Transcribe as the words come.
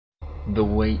The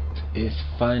wait is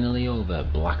finally over.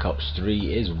 Black Ops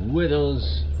 3 is with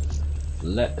us.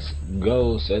 Let's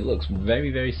go. So it looks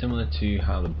very similar to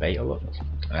how the beta looked.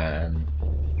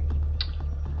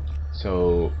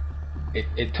 So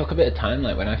it took a bit of time.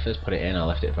 Like when I first put it in, I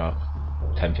left it for about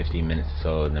 10-15 minutes or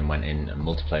so, and then went in and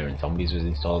multiplayer and zombies was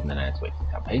installed, and then I had to wait for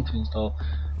the campaign to install.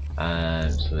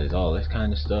 So there's all this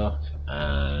kind of stuff.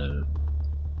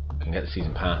 You can get the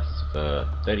season pass for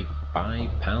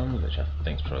 £35, which I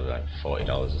think is probably like $40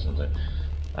 or something.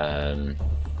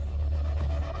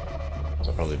 So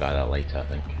I'll probably buy that later, I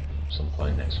think, some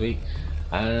point next week.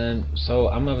 So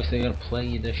I'm obviously going to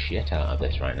play the shit out of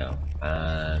this right now,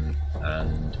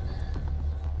 and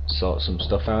sort some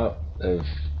stuff out of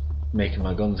making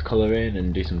my guns colour in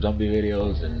and do some zombie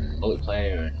videos and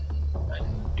multiplayer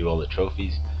and do all the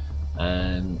trophies.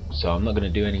 So I'm not going to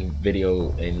do any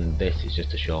video in this. It's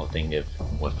just a short thing of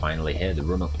we're finally here, the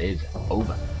run up is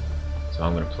over. So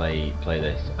I'm going to play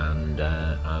this, and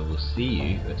I will see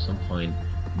you at some point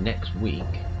next week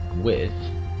with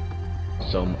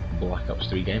some Black Ops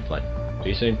 3 gameplay. See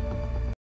you soon.